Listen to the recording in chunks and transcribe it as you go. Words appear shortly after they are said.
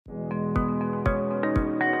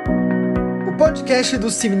podcast do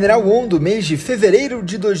Simineral do mês de fevereiro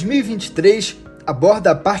de 2023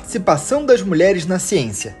 aborda a participação das mulheres na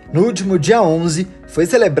ciência. No último dia 11, foi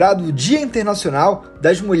celebrado o Dia Internacional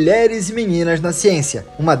das Mulheres e Meninas na Ciência,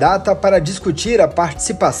 uma data para discutir a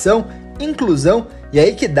participação, inclusão e a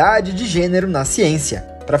equidade de gênero na ciência.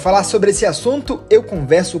 Para falar sobre esse assunto, eu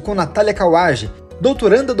converso com Nathália Kahwage,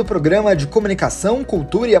 doutoranda do Programa de Comunicação,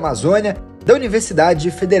 Cultura e Amazônia da Universidade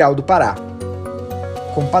Federal do Pará.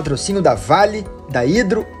 Com patrocínio da Vale, da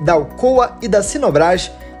Hidro, da Alcoa e da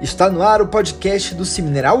Sinobras, está no ar o podcast do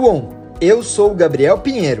Simineral On. Eu sou o Gabriel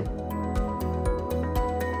Pinheiro.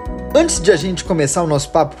 Antes de a gente começar o nosso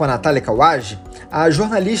papo com a Nathália Kahwage, a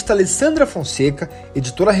jornalista Alessandra Fonseca,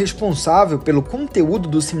 editora responsável pelo conteúdo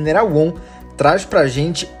do Simineral On, traz pra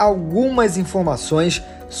gente algumas informações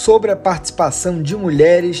sobre a participação de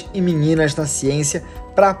mulheres e meninas na ciência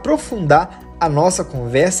para aprofundar a nossa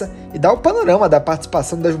conversa e dar o panorama da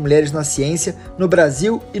participação das mulheres na ciência no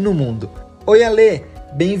Brasil e no mundo. Oi, Alê,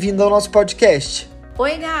 bem-vindo ao nosso podcast.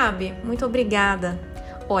 Oi, Gabi, muito obrigada.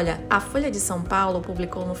 Olha, a Folha de São Paulo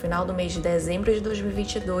publicou no final do mês de dezembro de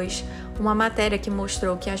 2022 uma matéria que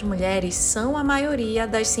mostrou que as mulheres são a maioria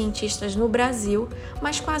das cientistas no Brasil,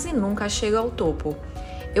 mas quase nunca chegam ao topo.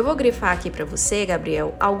 Eu vou grifar aqui para você,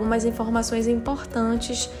 Gabriel, algumas informações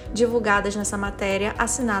importantes divulgadas nessa matéria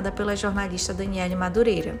assinada pela jornalista Daniele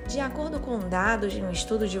Madureira. De acordo com dados de um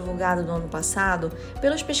estudo divulgado no ano passado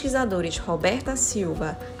pelos pesquisadores Roberta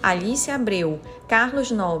Silva, Alice Abreu,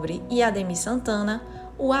 Carlos Nobre e Ademir Santana,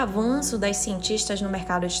 o avanço das cientistas no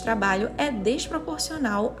mercado de trabalho é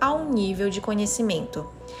desproporcional ao nível de conhecimento.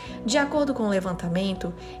 De acordo com o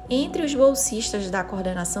levantamento, entre os bolsistas da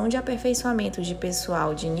Coordenação de Aperfeiçoamento de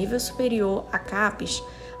Pessoal de Nível Superior, a CAPES,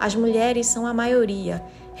 as mulheres são a maioria,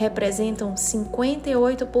 representam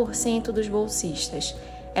 58% dos bolsistas.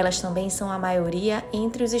 Elas também são a maioria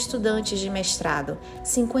entre os estudantes de mestrado,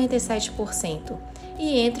 57%,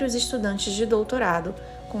 e entre os estudantes de doutorado,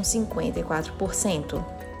 com 54%.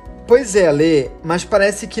 Pois é, Alê, mas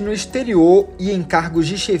parece que no exterior e em cargos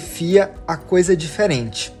de chefia a coisa é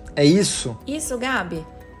diferente. É isso? Isso, Gabi.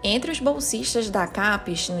 Entre os bolsistas da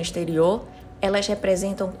CAPES no exterior, elas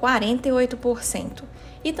representam 48%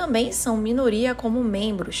 e também são minoria como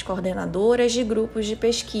membros, coordenadoras de grupos de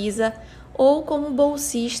pesquisa ou como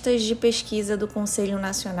bolsistas de pesquisa do Conselho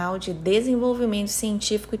Nacional de Desenvolvimento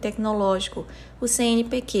Científico e Tecnológico, o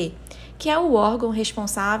CNPq, que é o órgão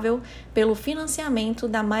responsável pelo financiamento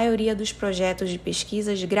da maioria dos projetos de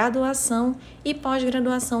pesquisa de graduação e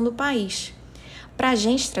pós-graduação do país. Para a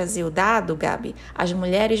gente trazer o dado, Gabi, as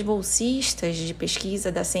mulheres bolsistas de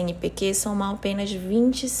pesquisa da CNPq somam apenas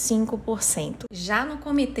 25%. Já no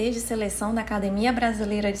Comitê de Seleção da Academia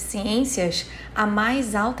Brasileira de Ciências, a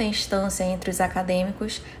mais alta instância entre os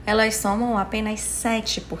acadêmicos, elas somam apenas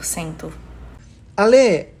 7%.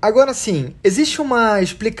 Alê, agora sim, existe uma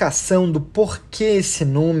explicação do porquê esse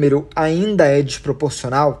número ainda é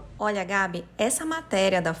desproporcional? Olha, Gabi, essa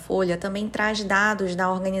matéria da Folha também traz dados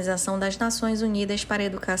da Organização das Nações Unidas para a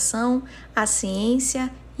Educação, a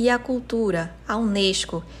Ciência e a Cultura, a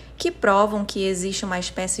Unesco, que provam que existe uma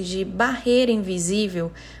espécie de barreira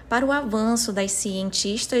invisível para o avanço das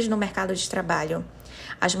cientistas no mercado de trabalho.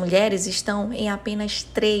 As mulheres estão em apenas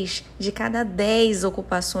 3 de cada 10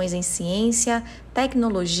 ocupações em ciência,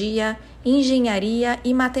 tecnologia, engenharia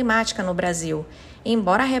e matemática no Brasil,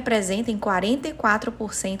 embora representem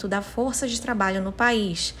 44% da força de trabalho no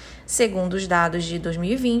país, segundo os dados de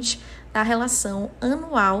 2020 da Relação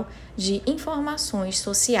Anual de Informações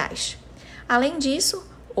Sociais. Além disso,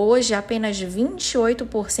 hoje apenas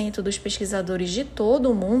 28% dos pesquisadores de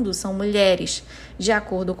todo o mundo são mulheres, de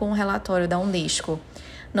acordo com o relatório da Unesco.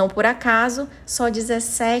 Não por acaso, só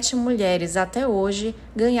 17 mulheres até hoje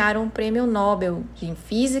ganharam o Prêmio Nobel em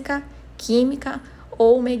Física, Química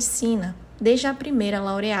ou Medicina, desde a primeira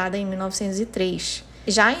laureada em 1903.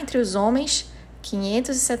 Já entre os homens,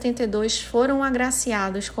 572 foram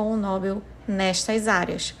agraciados com o Nobel nestas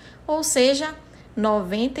áreas, ou seja,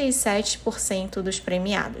 97% dos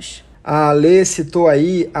premiados. A Alê citou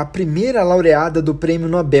aí a primeira laureada do Prêmio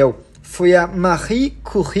Nobel. Foi a Marie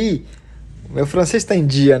Curie. Meu francês está em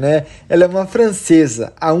dia, né? Ela é uma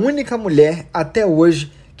francesa, a única mulher até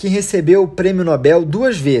hoje que recebeu o Prêmio Nobel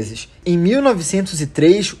 2 vezes. Em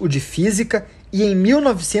 1903, o de Física, e em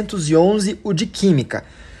 1911, o de Química.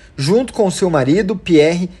 Junto com seu marido,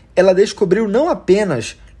 Pierre, ela descobriu não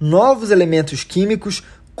apenas novos elementos químicos,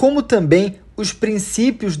 como também os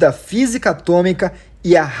princípios da física atômica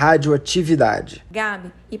e a radioatividade.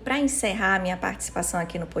 Gabi, e para encerrar minha participação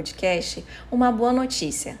aqui no podcast, uma boa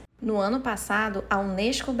notícia. No ano passado, a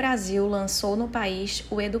Unesco Brasil lançou no país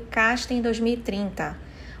o Educast em 2030,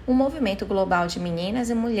 um movimento global de meninas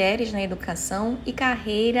e mulheres na educação e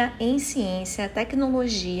carreira em ciência,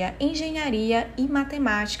 tecnologia, engenharia e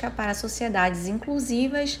matemática para sociedades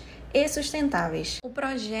inclusivas e sustentáveis. O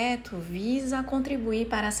projeto visa contribuir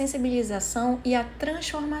para a sensibilização e a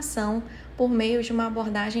transformação por meio de uma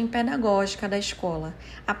abordagem pedagógica da escola,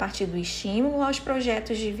 a partir do estímulo aos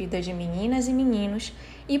projetos de vida de meninas e meninos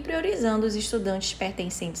e priorizando os estudantes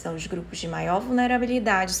pertencentes aos grupos de maior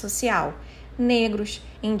vulnerabilidade social, negros,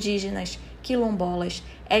 indígenas, quilombolas,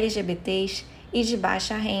 LGBTs e de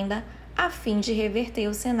baixa renda, a fim de reverter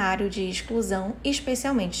o cenário de exclusão,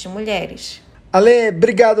 especialmente de mulheres. Ale,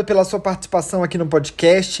 obrigado pela sua participação aqui no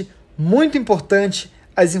podcast. Muito importante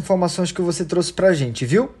as informações que você trouxe pra gente,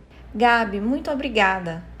 viu? Gabi, muito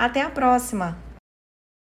obrigada. Até a próxima!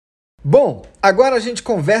 Bom, agora a gente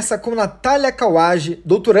conversa com Nathália Kahwage,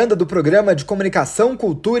 doutoranda do Programa de Comunicação,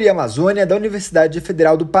 Cultura e Amazônia da Universidade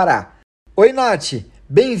Federal do Pará. Oi, Nath!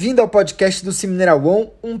 Bem-vinda ao podcast do Simineral.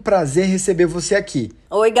 Um prazer receber você aqui.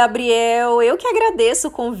 Oi, Gabriel. Eu que agradeço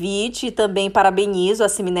o convite e também parabenizo a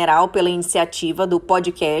Simineral pela iniciativa do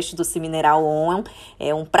podcast do Simineral.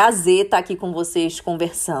 É um prazer estar aqui com vocês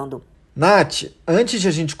conversando. Nath, antes de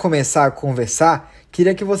a gente começar a conversar,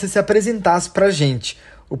 queria que você se apresentasse para a gente.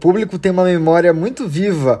 O público tem uma memória muito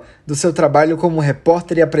viva do seu trabalho como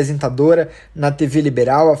repórter e apresentadora na TV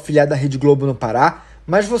Liberal, afiliada à Rede Globo no Pará,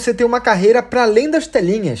 mas você tem uma carreira para além das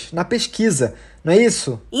telinhas, na pesquisa, não é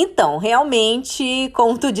isso? Então, realmente,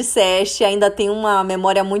 como tu disseste, ainda tenho uma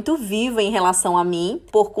memória muito viva em relação a mim,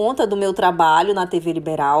 por conta do meu trabalho na TV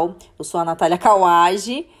Liberal. Eu sou a Nathália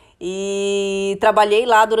Kahwage e trabalhei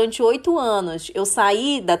lá durante 8 anos. Eu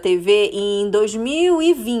saí da TV em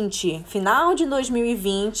 2020, final de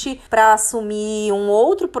 2020, para assumir um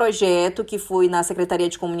outro projeto que foi na Secretaria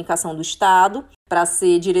de Comunicação do Estado, para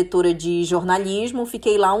ser diretora de jornalismo.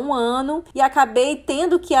 Fiquei lá 1 ano e acabei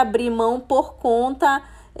tendo que abrir mão por conta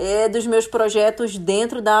dos meus projetos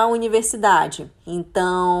dentro da universidade.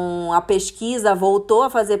 Então, a pesquisa voltou a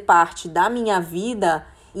fazer parte da minha vida.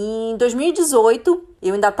 Em 2018,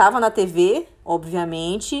 eu ainda estava na TV,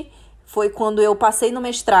 obviamente. Foi quando eu passei no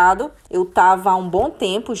mestrado. Eu estava há um bom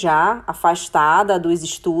tempo já afastada dos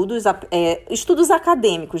estudos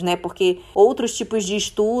acadêmicos, né? Porque outros tipos de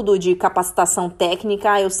estudo, de capacitação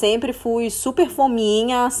técnica, eu sempre fui super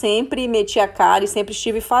fominha, sempre meti a cara e sempre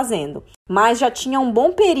estive fazendo. Mas já tinha um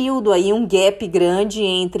bom período aí, um gap grande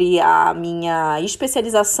entre a minha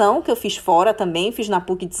especialização, que eu fiz fora também, fiz na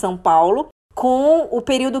PUC de São Paulo, com o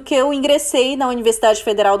período que eu ingressei na Universidade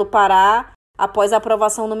Federal do Pará após a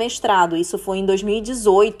aprovação no mestrado. Isso foi em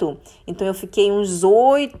 2018. Então, eu fiquei uns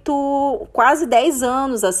 8, quase 10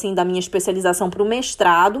 anos, assim, da minha especialização para o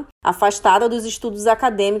mestrado, afastada dos estudos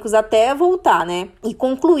acadêmicos até voltar, né? E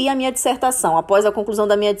concluir a minha dissertação. Após a conclusão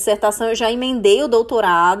da minha dissertação, eu já emendei o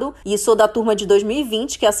doutorado e sou da turma de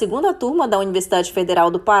 2020, que é a segunda turma da Universidade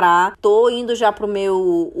Federal do Pará. Tô indo já para o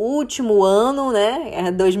meu último ano,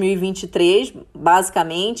 né? 2023,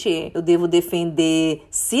 basicamente. Eu devo defender,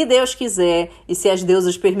 se Deus quiser, e se as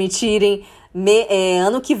deusas permitirem,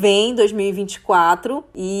 ano que vem, 2024.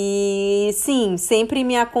 E sim, sempre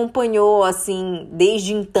me acompanhou assim,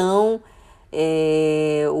 desde então,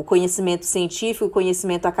 o conhecimento científico, o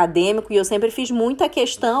conhecimento acadêmico, e eu sempre fiz muita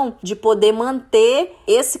questão de poder manter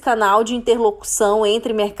esse canal de interlocução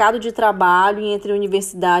entre mercado de trabalho e entre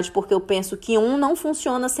universidade, porque eu penso que um não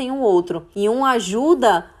funciona sem o outro, e um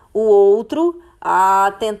ajuda o outro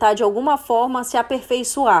a tentar de alguma forma se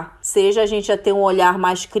aperfeiçoar, seja a gente a ter um olhar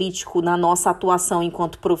mais crítico na nossa atuação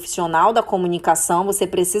enquanto profissional da comunicação. Você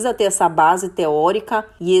precisa ter essa base teórica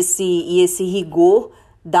e esse rigor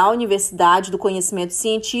da universidade, do conhecimento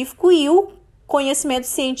científico, e o conhecimento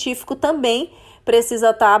científico também precisa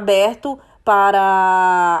estar aberto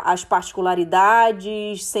para as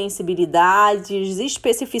particularidades, sensibilidades,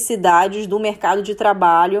 especificidades do mercado de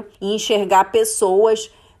trabalho e enxergar pessoas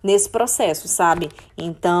nesse processo, sabe?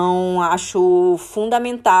 Então, acho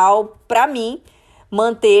fundamental, para mim,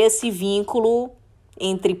 manter esse vínculo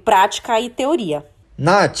entre prática e teoria.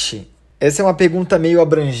 Nath, essa é uma pergunta meio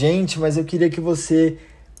abrangente, mas eu queria que você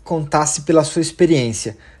contasse pela sua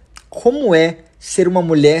experiência. Como é ser uma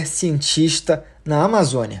mulher cientista na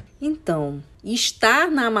Amazônia? Então, estar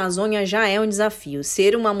na Amazônia já é um desafio.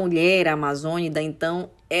 Ser uma mulher amazônica, então,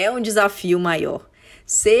 é um desafio maior.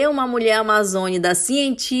 Ser uma mulher amazônica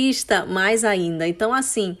cientista, mais ainda. Então,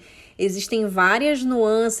 assim, existem várias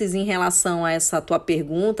nuances em relação a essa tua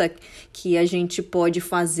pergunta que a gente pode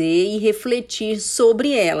fazer e refletir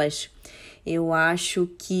sobre elas. Eu acho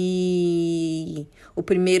que o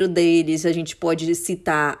primeiro deles, a gente pode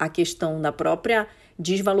citar a questão da própria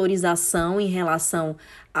desvalorização em relação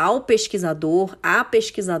ao pesquisador, à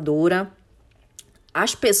pesquisadora,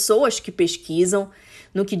 às pessoas que pesquisam,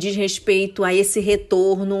 no que diz respeito a esse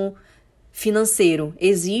retorno financeiro.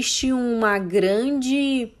 Existe uma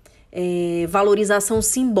grande valorização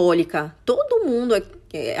simbólica. Todo mundo,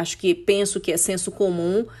 penso que é senso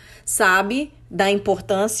comum, sabe da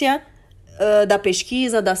importância da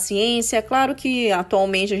pesquisa, da ciência. Claro que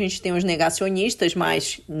atualmente a gente tem os negacionistas,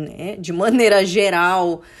 mas de maneira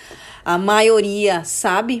geral, a maioria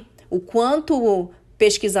sabe o quanto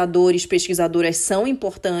pesquisadores, pesquisadoras são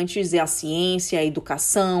importantes, a ciência, a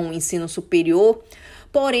educação, o ensino superior.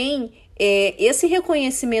 Porém, esse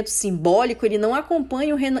reconhecimento simbólico, ele não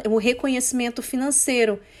acompanha o reconhecimento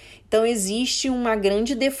financeiro. Então, existe uma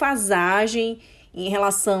grande defasagem em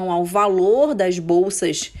relação ao valor das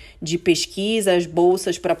bolsas de pesquisa, as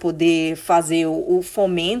bolsas para poder fazer o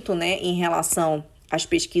fomento, em relação às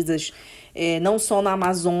pesquisas, não só na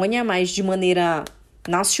Amazônia, mas de maneira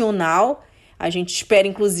nacional. A gente espera,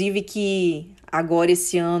 inclusive, que agora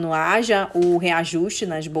esse ano haja o reajuste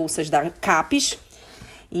nas bolsas da CAPES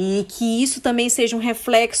e que isso também seja um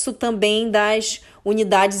reflexo também das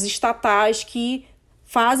unidades estatais que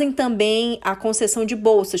fazem também a concessão de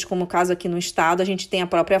bolsas, como o caso aqui no estado, a gente tem a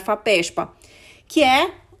própria FAPESPA, que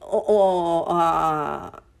é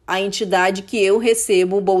a entidade que eu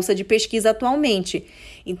recebo bolsa de pesquisa atualmente.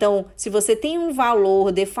 Então, se você tem um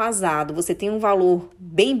valor defasado, você tem um valor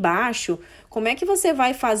bem baixo, como é que você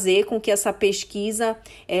vai fazer com que essa pesquisa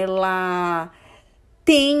ela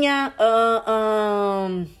tenha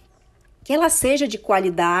que ela seja de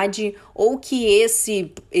qualidade ou que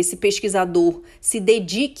esse pesquisador se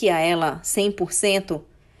dedique a ela 100%,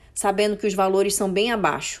 sabendo que os valores são bem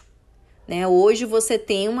abaixo, Hoje você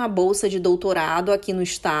tem uma bolsa de doutorado aqui no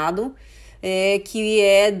estado que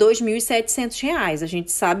é R$ 2.700. A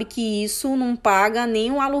gente sabe que isso não paga nem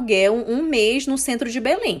um aluguel um mês no centro de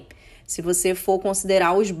Belém, se você for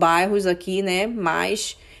considerar os bairros aqui,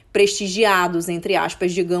 mais prestigiados, entre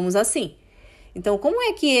aspas, digamos assim. Então, como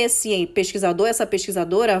é que esse pesquisador, essa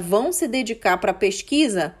pesquisadora vão se dedicar para a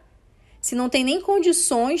pesquisa se não tem nem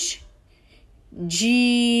condições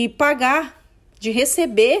de pagar, de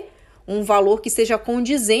receber um valor que seja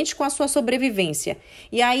condizente com a sua sobrevivência?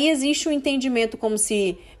 E aí existe um entendimento como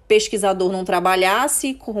se pesquisador não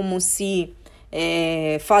trabalhasse, como se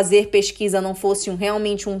fazer pesquisa não fosse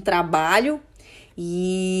realmente um trabalho.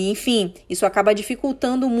 E, enfim, isso acaba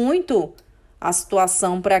dificultando muito a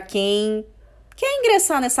situação para quem quer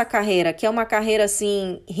ingressar nessa carreira, que é uma carreira,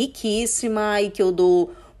 assim, riquíssima e que eu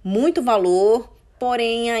dou muito valor,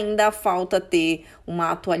 porém ainda falta ter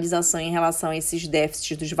uma atualização em relação a esses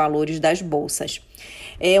déficits dos valores das bolsas.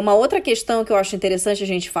 Uma outra questão que eu acho interessante a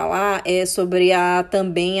gente falar é sobre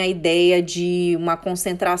também a ideia de uma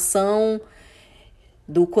concentração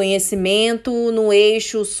do conhecimento no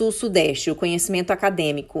eixo sul-sudeste, o conhecimento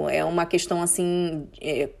acadêmico. É uma questão, assim,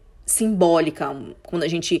 simbólica, quando a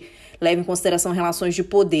gente leva em consideração relações de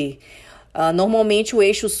poder. Normalmente o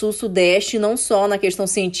eixo sul-sudeste, não só na questão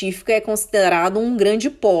científica, é considerado um grande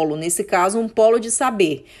polo, nesse caso um polo de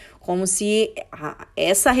saber, como se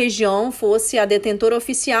essa região fosse a detentora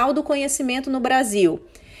oficial do conhecimento no Brasil,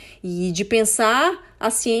 e de pensar a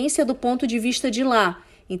ciência do ponto de vista de lá.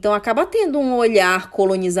 Então acaba tendo um olhar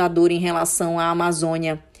colonizador em relação à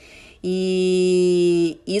Amazônia.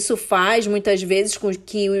 E isso faz, muitas vezes, com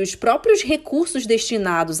que os próprios recursos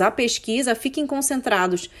destinados à pesquisa fiquem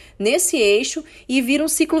concentrados nesse eixo e vira um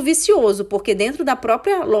ciclo vicioso, porque dentro da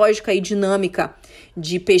própria lógica e dinâmica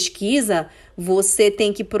de pesquisa, você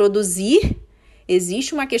tem que produzir,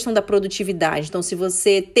 existe uma questão da produtividade. Então, se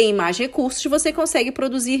você tem mais recursos, você consegue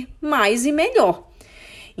produzir mais e melhor.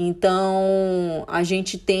 Então, a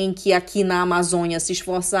gente tem que aqui na Amazônia se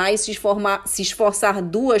esforçar e se esforçar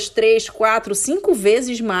 2, 3, 4, 5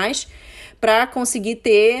 vezes mais para conseguir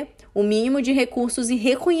ter o mínimo de recursos e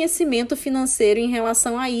reconhecimento financeiro em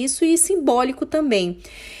relação a isso e simbólico também.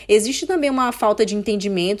 Existe também uma falta de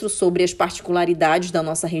entendimento sobre as particularidades da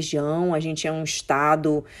nossa região. A gente é um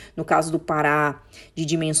estado, no caso do Pará, de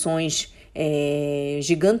dimensões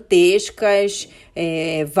gigantescas,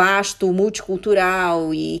 vasto,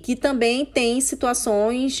 multicultural e que também tem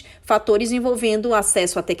situações, fatores envolvendo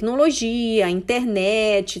acesso à tecnologia, à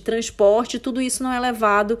internet, transporte. Tudo isso não é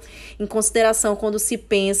levado em consideração quando se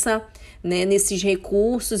pensa, nesses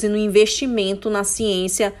recursos e no investimento na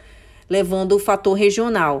ciência levando o fator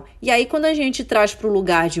regional. E aí, quando a gente traz para o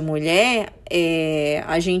lugar de mulher,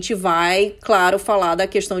 a gente vai, claro, falar da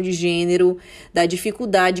questão de gênero, da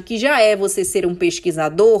dificuldade que já é você ser um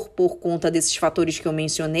pesquisador por conta desses fatores que eu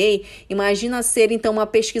mencionei. Imagina ser, então, uma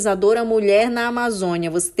pesquisadora mulher na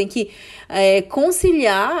Amazônia. Você tem que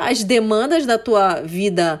conciliar as demandas da tua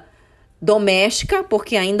vida doméstica,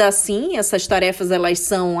 porque ainda assim essas tarefas elas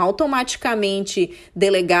são automaticamente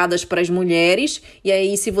delegadas para as mulheres, e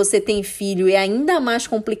aí se você tem filho é ainda mais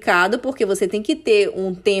complicado, porque você tem que ter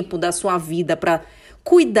um tempo da sua vida para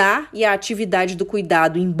cuidar, e a atividade do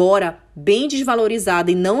cuidado, embora bem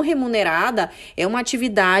desvalorizada e não remunerada, é uma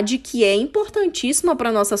atividade que é importantíssima para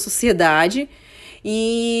a nossa sociedade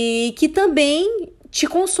e que também te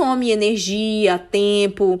consome energia,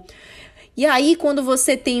 tempo. E aí, quando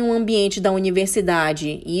você tem um ambiente da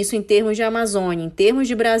universidade, e isso em termos de Amazônia, em termos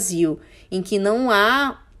de Brasil, em que não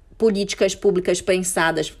há políticas públicas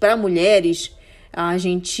pensadas para mulheres, a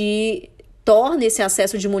gente torna esse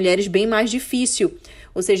acesso de mulheres bem mais difícil.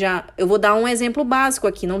 Ou seja, eu vou dar um exemplo básico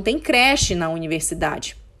aqui, não tem creche na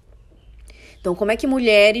universidade. Então, como é que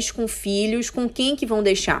mulheres com filhos, com quem que vão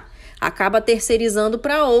deixar? Acaba terceirizando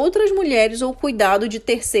para outras mulheres ou cuidado de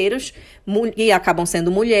terceiras, e acabam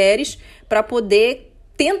sendo mulheres, para poder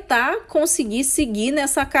tentar conseguir seguir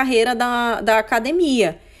nessa carreira da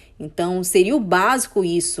academia. Então, seria o básico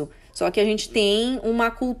isso. Só que a gente tem uma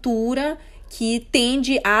cultura que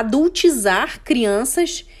tende a adultizar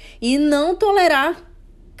crianças e não tolerar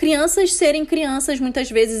crianças serem crianças, muitas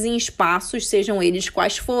vezes em espaços, sejam eles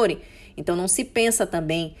quais forem. Então, não se pensa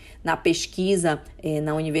também na pesquisa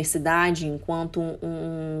na universidade enquanto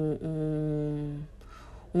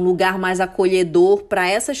um lugar mais acolhedor para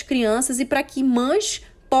essas crianças e para que mães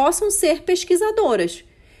possam ser pesquisadoras.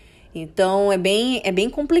 Então, é bem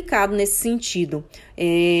complicado nesse sentido.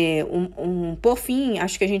 Por fim,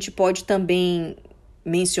 acho que a gente pode também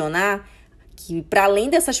mencionar que, para além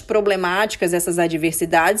dessas problemáticas, essas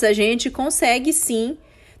adversidades, a gente consegue, sim,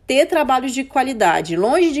 ter trabalhos de qualidade.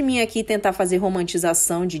 Longe de mim aqui tentar fazer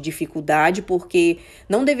romantização de dificuldade, porque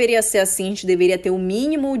não deveria ser assim, a gente deveria ter o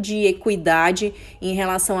mínimo de equidade em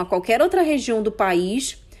relação a qualquer outra região do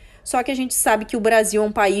país. Só que a gente sabe que o Brasil é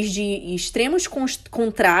um país de extremos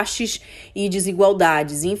contrastes e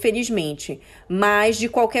desigualdades, infelizmente. Mas, de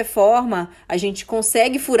qualquer forma, a gente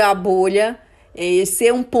consegue furar a bolha,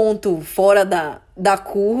 ser um ponto fora da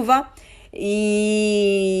curva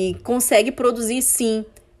e consegue produzir, sim,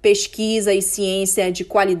 pesquisa e ciência de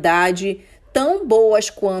qualidade tão boas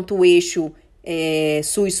quanto o eixo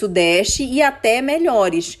sul e sudeste e até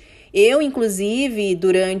melhores. Eu, inclusive,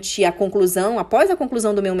 após a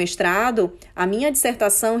conclusão do meu mestrado, a minha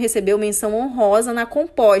dissertação recebeu menção honrosa na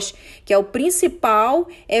Compós, que é o principal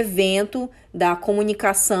evento da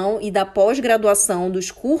comunicação e da pós-graduação,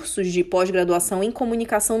 dos cursos de pós-graduação em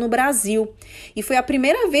comunicação no Brasil. E foi a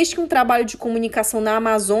primeira vez que um trabalho de comunicação na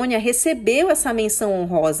Amazônia recebeu essa menção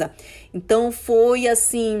honrosa. Então, foi,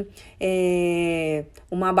 assim,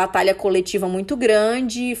 uma batalha coletiva muito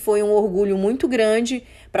grande, foi um orgulho muito grande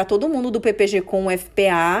para todo mundo do PPG com o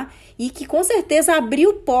FPA e que, com certeza,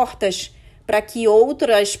 abriu portas para que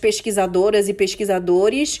outras pesquisadoras e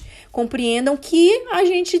pesquisadores compreendam que a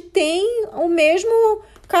gente tem o mesmo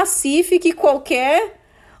cacife que qualquer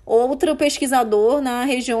outro pesquisador na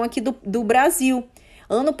região aqui do Brasil.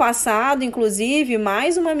 Ano passado, inclusive,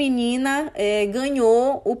 mais uma menina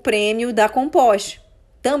ganhou o prêmio da Compós,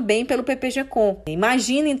 também pelo PPG-Com.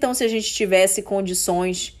 Imagina, então, se a gente tivesse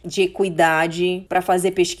condições de equidade para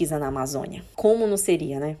fazer pesquisa na Amazônia. Como não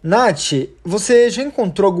seria, né? Nath, você já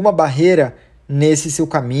encontrou alguma barreira nesse seu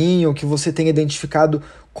caminho que você tenha identificado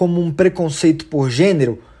como um preconceito por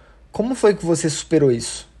gênero? Como foi que você superou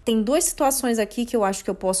isso? Tem duas situações aqui que eu acho que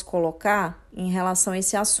eu posso colocar em relação a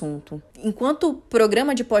esse assunto. Enquanto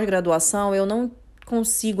programa de pós-graduação, eu não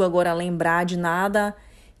consigo agora lembrar de nada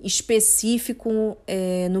específico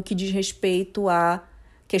no que diz respeito à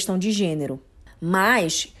questão de gênero.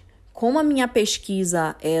 Mas, como a minha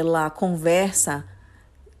pesquisa ela conversa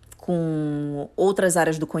com outras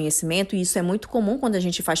áreas do conhecimento, e isso é muito comum quando a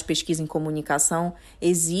gente faz pesquisa em comunicação,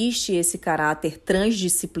 existe esse caráter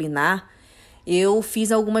transdisciplinar. Eu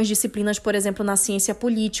fiz algumas disciplinas, por exemplo, na ciência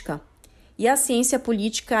política. E a ciência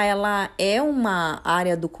política ela é uma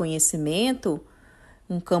área do conhecimento,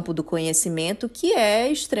 um campo do conhecimento que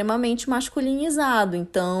é extremamente masculinizado.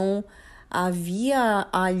 Então, havia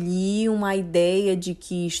ali uma ideia de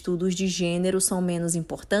que estudos de gênero são menos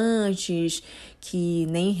importantes, que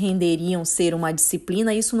nem renderiam ser uma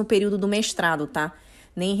disciplina, isso no período do mestrado, tá?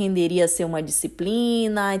 Nem renderia ser uma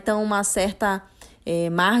disciplina, então uma certa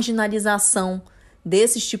marginalização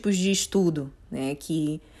desses tipos de estudo, né?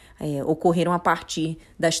 Que ocorreram a partir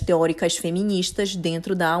das teóricas feministas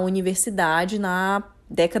dentro da universidade na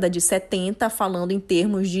década de 70, falando em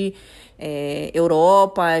termos de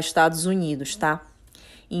Europa, Estados Unidos, tá?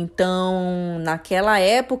 Então, naquela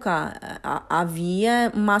época,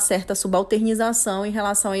 havia uma certa subalternização em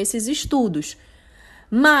relação a esses estudos.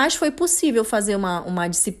 Mas foi possível fazer uma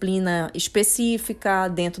disciplina específica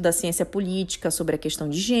dentro da ciência política sobre a questão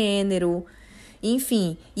de gênero,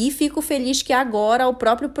 enfim. E fico feliz que agora o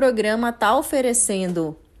próprio programa está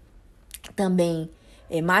oferecendo também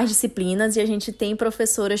mais disciplinas e a gente tem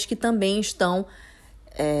professoras que também estão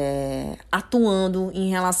atuando em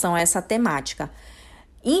relação a essa temática.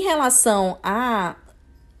 Em relação a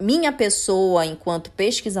minha pessoa, enquanto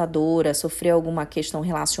pesquisadora, sofreu alguma questão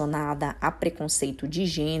relacionada a preconceito de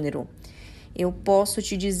gênero, eu posso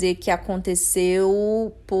te dizer que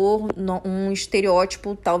aconteceu por um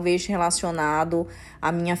estereótipo talvez relacionado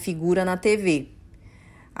à minha figura na TV.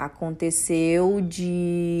 Aconteceu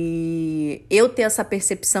de eu ter essa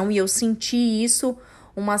percepção e eu senti isso,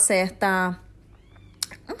 um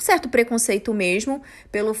certo preconceito mesmo,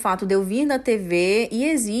 pelo fato de eu vir da TV, e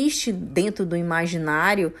existe dentro do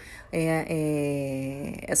imaginário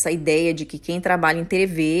essa ideia de que quem trabalha em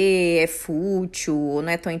TV é fútil, ou não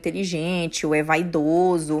é tão inteligente, ou é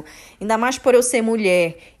vaidoso, ainda mais por eu ser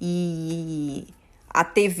mulher e a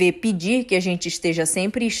TV pedir que a gente esteja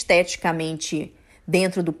sempre esteticamente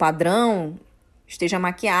dentro do padrão, esteja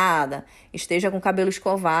maquiada, esteja com cabelo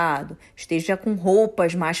escovado, esteja com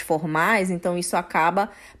roupas mais formais, então isso acaba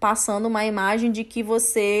passando uma imagem de que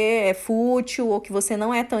você é fútil, ou que você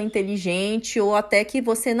não é tão inteligente, ou até que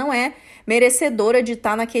você não é merecedora de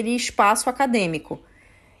estar naquele espaço acadêmico.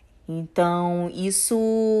 Então,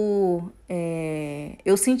 isso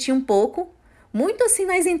eu senti um pouco, muito assim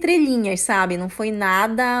nas entrelinhas, sabe? Não foi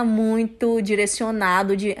nada muito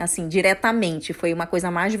direcionado, assim, diretamente, foi uma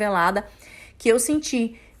coisa mais velada que eu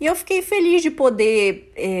senti. E eu fiquei feliz de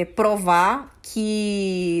poder provar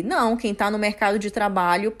que não, quem está no mercado de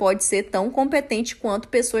trabalho pode ser tão competente quanto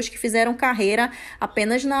pessoas que fizeram carreira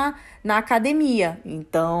apenas na academia.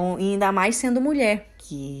 Então, e ainda mais sendo mulher,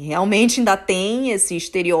 que realmente ainda tem esse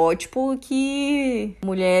estereótipo que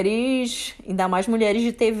mulheres, ainda mais mulheres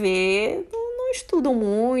de TV, não estudam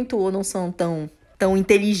muito ou não são tão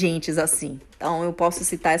inteligentes assim. Então, eu posso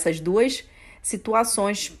citar essas duas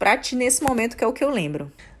situações para ti nesse momento, que é o que eu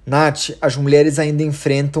lembro. Nath, as mulheres ainda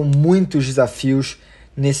enfrentam muitos desafios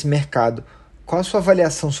nesse mercado. Qual a sua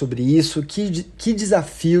avaliação sobre isso? Que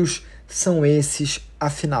desafios são esses,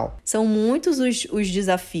 afinal? São muitos os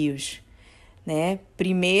desafios, né?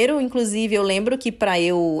 Primeiro, inclusive, eu lembro que para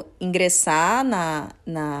eu ingressar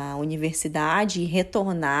na universidade e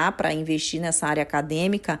retornar para investir nessa área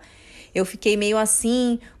acadêmica, eu fiquei meio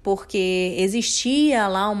assim, porque existia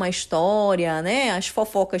lá uma história, né? As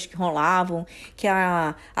fofocas que rolavam, que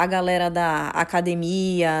a galera da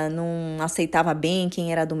academia não aceitava bem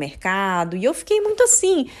quem era do mercado. E eu fiquei muito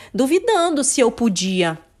assim, duvidando se eu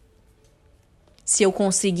podia, se eu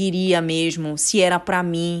conseguiria mesmo, se era para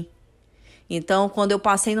mim. Então, quando eu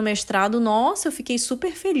passei no mestrado, nossa, eu fiquei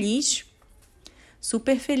super feliz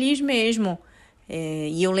mesmo.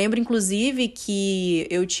 E eu lembro, inclusive, que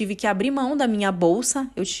eu tive que abrir mão da minha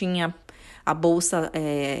bolsa. Eu tinha a bolsa,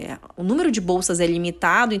 o número de bolsas é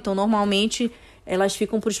limitado, então normalmente elas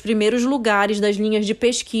ficam para os primeiros lugares das linhas de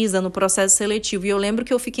pesquisa no processo seletivo. E eu lembro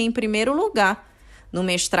que eu fiquei em primeiro lugar no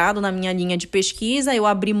mestrado, na minha linha de pesquisa. Eu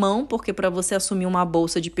abri mão, porque para você assumir uma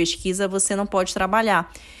bolsa de pesquisa, você não pode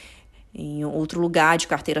trabalhar em outro lugar de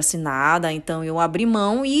carteira assinada. Então eu abri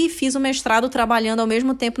mão e fiz o mestrado trabalhando ao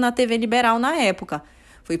mesmo tempo na TV Liberal na época.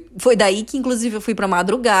 Foi daí que inclusive eu fui para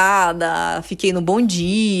madrugada, fiquei no Bom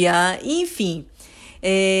Dia, enfim.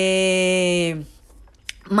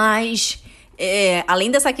 Mas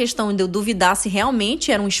além dessa questão de eu duvidar se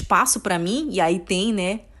realmente era um espaço para mim, e aí tem,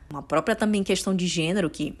 né, uma própria também questão de gênero,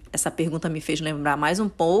 que essa pergunta me fez lembrar mais um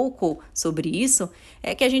pouco sobre isso,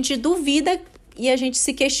 é que a gente duvida e a gente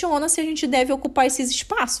se questiona se a gente deve ocupar esses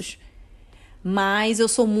espaços. Mas eu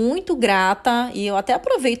sou muito grata, e eu até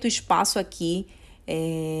aproveito o espaço aqui,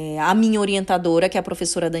 a minha orientadora, que é a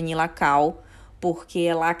professora Danila Kahwage, porque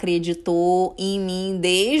ela acreditou em mim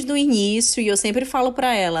desde o início, e eu sempre falo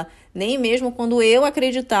para ela, nem mesmo quando eu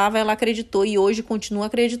acreditava, ela acreditou, e hoje continua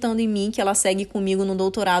acreditando em mim, que ela segue comigo no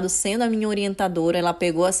doutorado, sendo a minha orientadora. Ela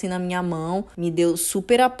pegou assim na minha mão, me deu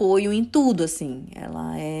super apoio em tudo, assim.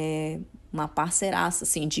 Ela é uma parceiraça,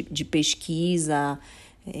 assim, de pesquisa,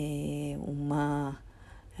 uma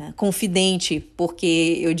confidente,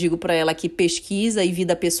 porque eu digo para ela que pesquisa e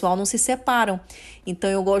vida pessoal não se separam. Então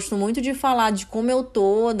eu gosto muito de falar de como eu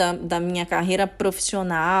tô, da minha carreira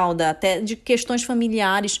profissional, até de questões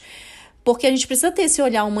familiares, porque a gente precisa ter esse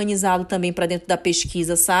olhar humanizado também para dentro da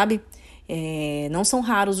pesquisa, sabe? Não são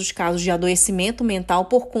raros os casos de adoecimento mental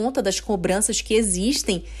por conta das cobranças que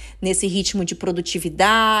existem nesse ritmo de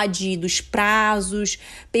produtividade, dos prazos.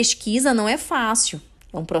 Pesquisa não é fácil.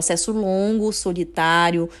 É um processo longo,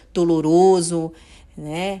 solitário, doloroso,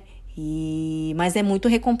 né? Mas é muito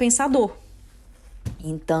recompensador.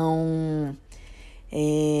 Então,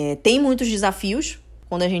 tem muitos desafios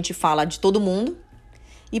quando a gente fala de todo mundo.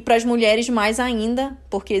 E para as mulheres mais ainda,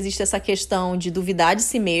 porque existe essa questão de duvidar de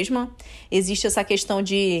si mesma, existe essa questão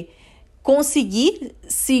de conseguir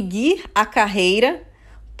seguir a carreira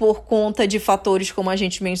por conta de fatores como a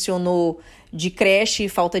gente mencionou, de creche,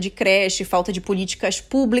 falta de políticas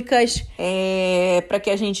públicas, para que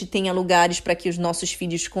a gente tenha lugares para que os nossos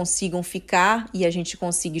filhos consigam ficar e a gente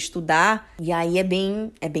consiga estudar. E aí é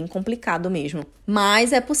bem complicado mesmo.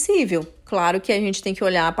 Mas é possível. Claro que a gente tem que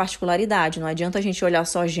olhar a particularidade. Não adianta a gente olhar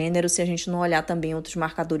só gênero se a gente não olhar também outros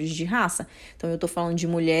marcadores de raça. Então eu tô falando de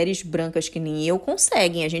mulheres brancas que nem eu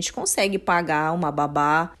conseguem. A gente consegue pagar uma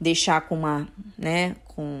babá, deixar com uma, né,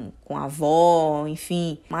 com a avó,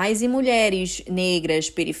 enfim. Mas e mulheres negras,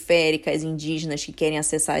 periféricas, indígenas que querem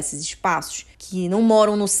acessar esses espaços, que não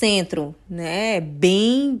moram no centro, né? É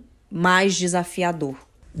bem mais desafiador.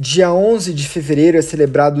 Dia 11 de fevereiro é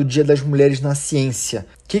celebrado o Dia das Mulheres na Ciência.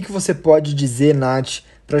 O que você pode dizer, Nath,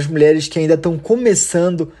 para as mulheres que ainda estão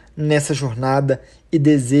começando nessa jornada e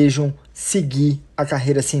desejam seguir a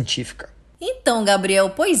carreira científica? Então,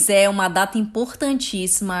 Gabriel, pois é, uma data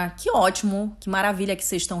importantíssima. Que ótimo, que maravilha que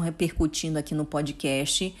vocês estão repercutindo aqui no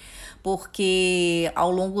podcast, porque ao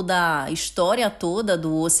longo da história toda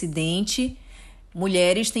do Ocidente,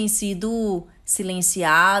 mulheres têm sido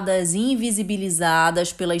silenciadas,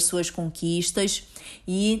 invisibilizadas pelas suas conquistas,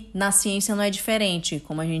 e na ciência não é diferente.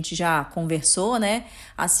 Como a gente já conversou, né?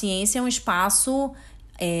 A ciência é um espaço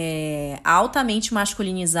altamente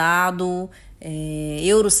masculinizado,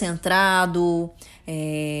 eurocentrado,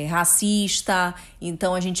 racista.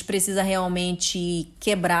 Então a gente precisa realmente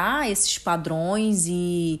quebrar esses padrões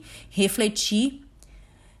e refletir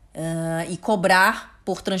e cobrar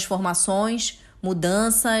por transformações,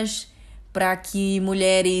 mudanças, para que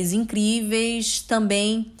mulheres incríveis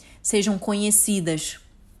também sejam conhecidas,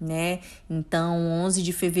 né? Então, 11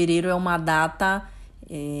 de fevereiro é uma data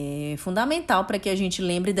fundamental para que a gente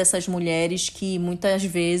lembre dessas mulheres que muitas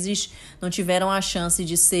vezes não tiveram a chance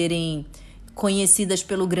de serem conhecidas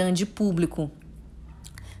pelo grande público.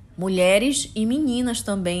 Mulheres e meninas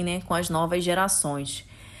também, né? Com as novas gerações.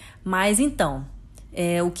 Mas então,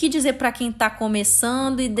 o que dizer para quem está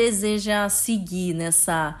começando e deseja seguir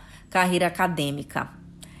nessa carreira acadêmica?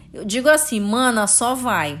 Eu digo assim, mana, só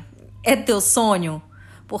vai. É teu sonho?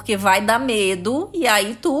 Porque vai dar medo e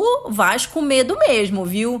aí tu vais com medo mesmo,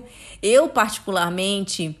 viu? Eu,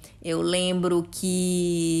 particularmente, eu lembro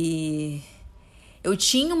que eu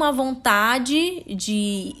tinha uma vontade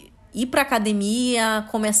de ir para academia,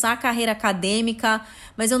 começar a carreira acadêmica,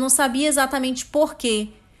 mas eu não sabia exatamente por quê.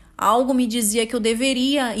 Algo me dizia que eu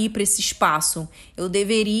deveria ir para esse espaço. Eu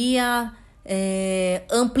deveria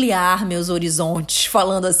ampliar meus horizontes,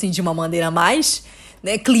 falando assim de uma maneira mais,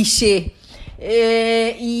 né, clichê.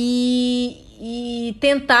 E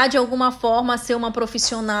tentar de alguma forma ser uma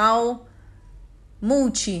profissional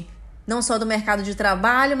multi, não só do mercado de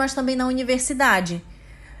trabalho, mas também na universidade.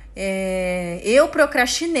 Eu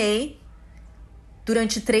procrastinei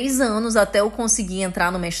durante 3 anos até eu conseguir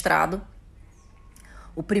entrar no mestrado.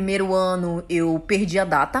 O primeiro ano eu perdi a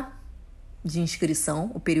data de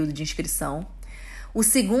inscrição, o período de inscrição. O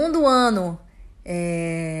segundo ano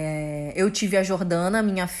eu tive a Jordana,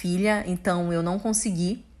 minha filha, então eu não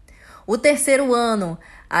consegui. O terceiro ano,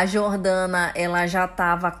 a Jordana, ela já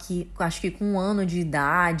estava aqui, acho que com 1 ano de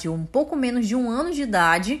idade, ou um pouco menos de 1 ano de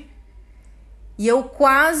idade, e eu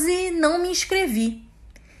quase não me inscrevi.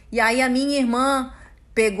 E aí a minha irmã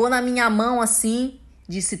pegou na minha mão assim,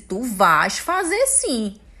 disse, tu vais fazer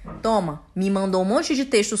sim. Toma, me mandou um monte de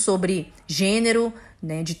texto sobre gênero,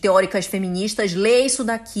 né, de teóricas feministas, lê isso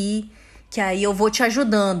daqui, que aí eu vou te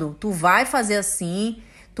ajudando. Tu vai fazer assim,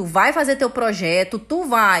 tu vai fazer teu projeto, tu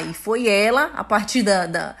vai. E foi ela, a partir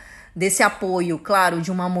desse apoio, claro, de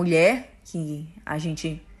uma mulher, que a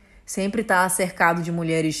gente sempre está cercado de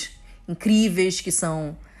mulheres incríveis, que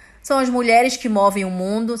são as mulheres que movem o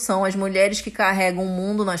mundo, são as mulheres que carregam o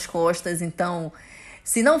mundo nas costas. Então,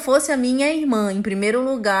 Se não fosse a minha irmã, em primeiro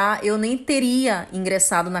lugar, eu nem teria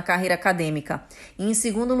ingressado na carreira acadêmica. E em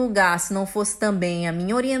segundo lugar, se não fosse também a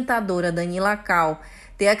minha orientadora, Danila Cal,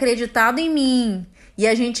 ter acreditado em mim e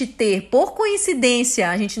a gente ter, por coincidência,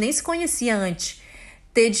 a gente nem se conhecia antes,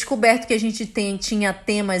 ter descoberto que a gente tinha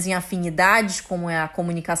temas em afinidades, como é a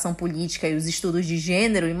comunicação política e os estudos de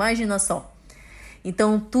gênero, imagina só.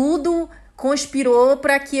 Então, tudo conspirou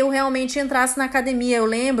para que eu realmente entrasse na academia. Eu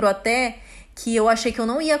lembro até que eu achei que eu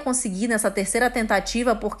não ia conseguir nessa terceira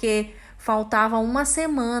tentativa porque faltava uma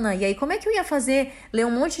semana. E aí, como é que eu ia fazer? Ler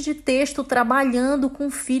um monte de texto trabalhando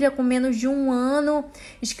com filha com menos de 1 ano,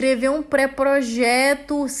 escrever um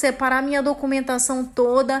pré-projeto, separar minha documentação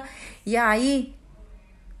toda. E aí,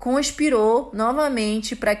 conspirou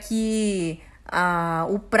novamente para que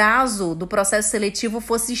o prazo do processo seletivo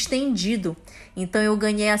fosse estendido. Então, eu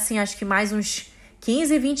ganhei, assim, acho que mais uns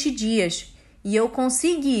 15, 20 dias. E eu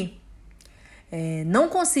consegui. Não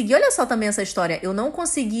consegui, olha só também essa história, eu não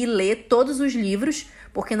consegui ler todos os livros,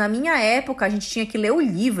 porque na minha época a gente tinha que ler o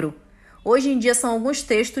livro. Hoje em dia são alguns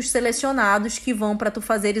textos selecionados que vão para tu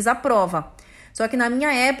fazeres a prova. Só que na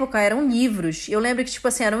minha época eram livros. Eu lembro que, tipo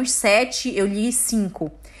assim, eram uns 7, eu li 5.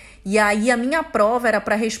 E aí a minha prova era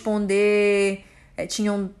para responder,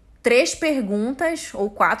 tinham 3 perguntas ou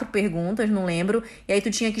 4 perguntas, não lembro. E aí tu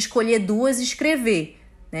tinha que escolher 2 e escrever,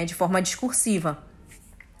 né, de forma discursiva.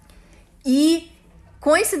 E,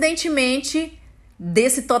 coincidentemente,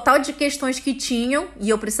 desse total de questões que tinham, e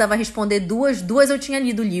eu precisava responder 2 eu tinha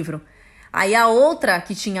lido o livro. Aí a outra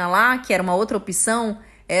que tinha lá, que era uma outra opção,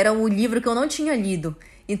 era o livro que eu não tinha lido.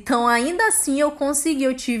 Então, ainda assim, eu consegui,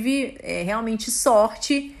 eu tive realmente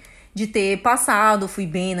sorte de ter passado, fui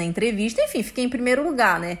bem na entrevista, enfim, fiquei em primeiro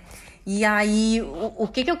lugar, né? E aí, o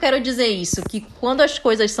que eu quero dizer isso? Que quando as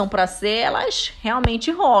coisas são para ser, elas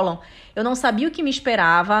realmente rolam. Eu não sabia o que me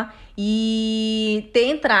esperava e ter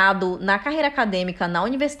entrado na carreira acadêmica na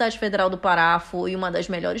Universidade Federal do Pará foi uma das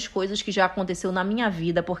melhores coisas que já aconteceu na minha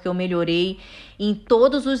vida, porque eu melhorei em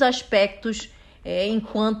todos os aspectos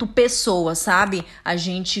enquanto pessoa, sabe? A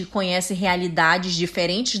gente conhece realidades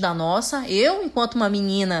diferentes da nossa. Eu, enquanto uma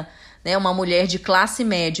menina, né, uma mulher de classe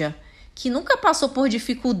média, que nunca passou por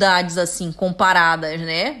dificuldades assim comparadas,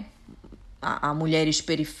 né, a mulheres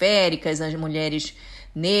periféricas, as mulheres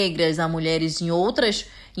negras, a mulheres em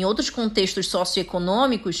outros contextos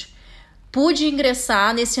socioeconômicos, pude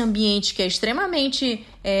ingressar nesse ambiente que é extremamente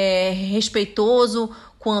respeitoso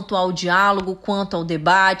quanto ao diálogo, quanto ao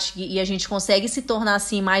debate, e a gente consegue se tornar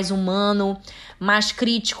assim mais humano, mais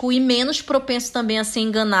crítico e menos propenso também a ser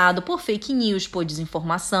enganado por fake news, por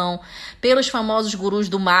desinformação, pelos famosos gurus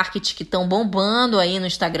do marketing que estão bombando aí no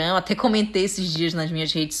Instagram. Eu até comentei esses dias nas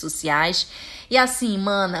minhas redes sociais. E assim,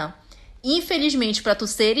 mana, infelizmente, para tu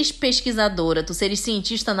seres pesquisadora, tu seres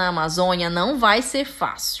cientista na Amazônia, não vai ser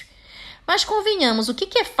fácil. Mas convenhamos, o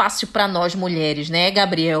que é fácil para nós mulheres, né,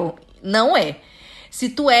 Gabriel? Não é. Se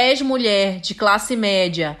tu és mulher de classe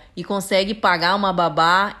média e consegue pagar uma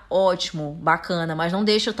babá, ótimo, bacana, mas não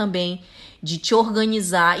deixa também de te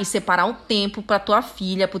organizar e separar um tempo para tua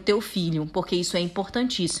filha, para o teu filho, porque isso é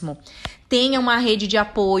importantíssimo. Tenha uma rede de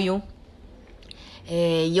apoio.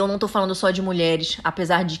 E eu não estou falando só de mulheres,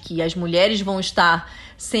 apesar de que as mulheres vão estar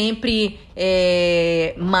sempre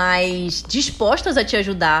mais dispostas a te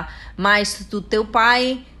ajudar, mas se o teu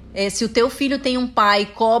pai, se o teu filho tem um pai,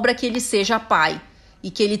 cobra que ele seja pai e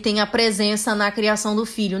que ele tenha presença na criação do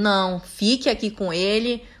filho. Não, fique aqui com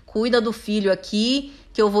ele, cuida do filho aqui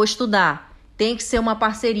que eu vou estudar. Tem que ser uma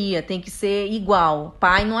parceria, tem que ser igual.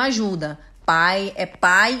 Pai não ajuda, pai é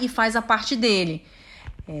pai e faz a parte dele.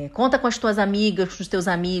 Conta com as tuas amigas, com os teus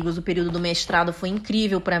amigos. O período do mestrado foi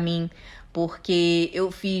incrível para mim, porque eu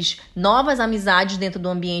fiz novas amizades dentro do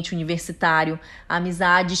ambiente universitário,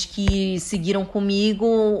 amizades que seguiram comigo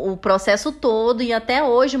o processo todo e até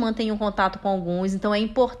hoje mantenho contato com alguns. Então é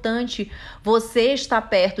importante você estar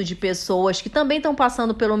perto de pessoas que também estão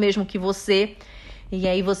passando pelo mesmo que você, e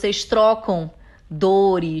aí vocês trocam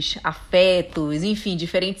dores, afetos, enfim,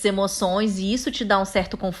 diferentes emoções, e isso te dá um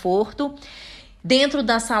certo conforto. Dentro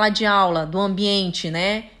da sala de aula, do ambiente,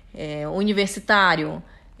 né, universitário,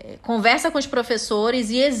 conversa com os professores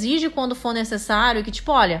e exige quando for necessário que,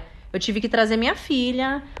 tipo, olha, eu tive que trazer minha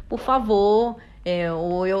filha, por favor,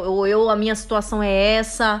 a minha situação é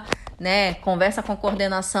essa, né? Conversa com a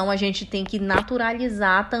coordenação, a gente tem que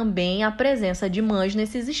naturalizar também a presença de mães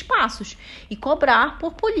nesses espaços e cobrar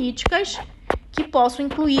por políticas que possam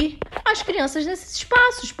incluir as crianças nesses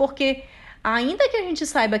espaços, porque ainda que a gente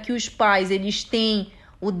saiba que os pais eles têm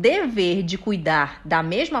o dever de cuidar da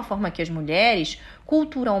mesma forma que as mulheres,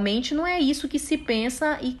 culturalmente não é isso que se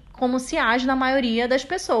pensa e como se age na maioria das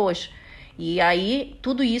pessoas. E aí,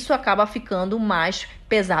 tudo isso acaba ficando mais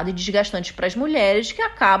pesado e desgastante para as mulheres, que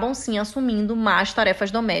acabam, sim, assumindo mais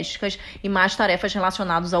tarefas domésticas e mais tarefas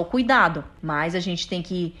relacionadas ao cuidado. Mas a gente tem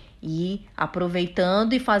que ir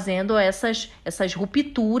aproveitando e fazendo essas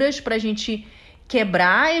rupturas para a gente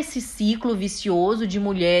quebrar esse ciclo vicioso de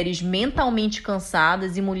mulheres mentalmente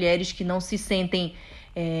cansadas e mulheres que não se sentem...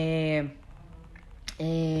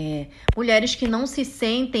 mulheres que não se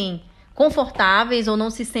sentem confortáveis ou não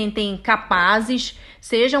se sentem capazes,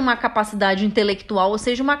 seja uma capacidade intelectual ou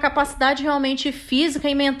seja uma capacidade realmente física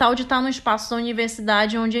e mental de estar no espaço da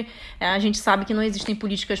universidade, onde a gente sabe que não existem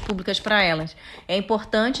políticas públicas para elas. É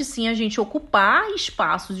importante, sim, a gente ocupar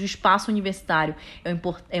espaços. O espaço universitário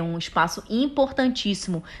é um espaço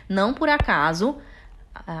importantíssimo. Não por acaso,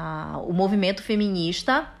 o movimento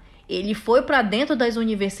feminista ele foi para dentro das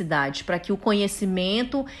universidades para que o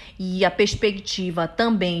conhecimento e a perspectiva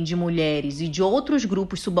também de mulheres e de outros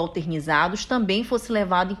grupos subalternizados também fosse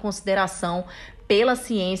levado em consideração pela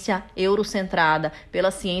ciência eurocentrada,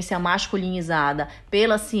 pela ciência masculinizada,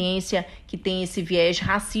 pela ciência que tem esse viés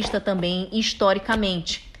racista também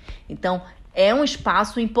historicamente. Então, é um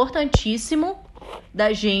espaço importantíssimo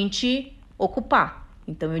da gente ocupar.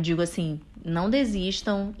 Então, eu digo assim, não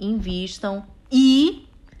desistam, invistam e...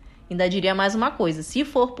 ainda diria mais uma coisa, se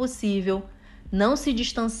for possível, não se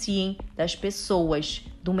distanciem das pessoas,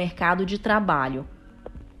 do mercado de trabalho.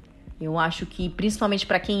 Eu acho que, principalmente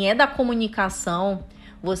para quem é da comunicação,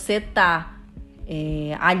 você está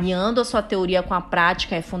alinhando a sua teoria com a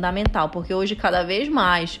prática é fundamental, porque hoje, cada vez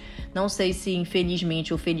mais, não sei se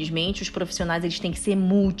infelizmente ou felizmente, os profissionais eles têm que ser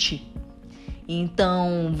multi.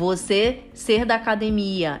 Então, você ser da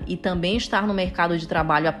academia e também estar no mercado de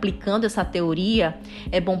trabalho aplicando essa teoria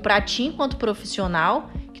é bom para ti enquanto profissional,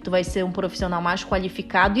 que tu vai ser um profissional mais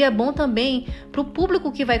qualificado, e é bom também para o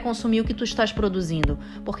público que vai consumir o que tu estás produzindo,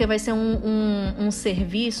 porque vai ser um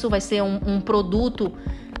serviço, vai ser um produto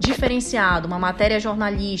diferenciado, uma matéria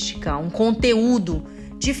jornalística, um conteúdo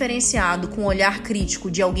diferenciado com um olhar crítico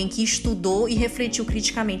de alguém que estudou e refletiu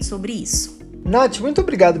criticamente sobre isso. Nath, muito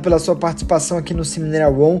obrigado pela sua participação aqui no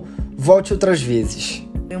Simineral. Volte outras vezes.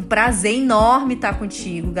 Foi um prazer enorme estar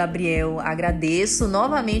contigo, Gabriel. Agradeço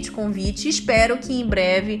novamente o convite e espero que em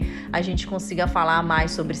breve a gente consiga falar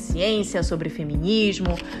mais sobre ciência, sobre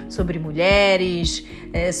feminismo, sobre mulheres,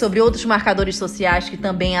 sobre outros marcadores sociais que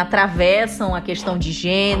também atravessam a questão de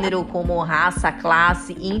gênero, como raça,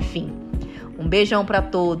 classe, enfim. Um beijão para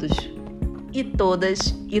todos e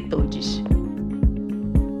todas e todes.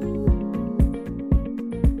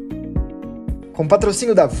 Com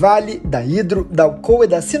patrocínio da Vale, da Hidro, da Alcoa e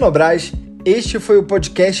da Sinobras, este foi o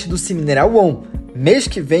podcast do Simineral. Mês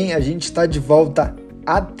que vem a gente está de volta.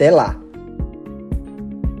 Até lá!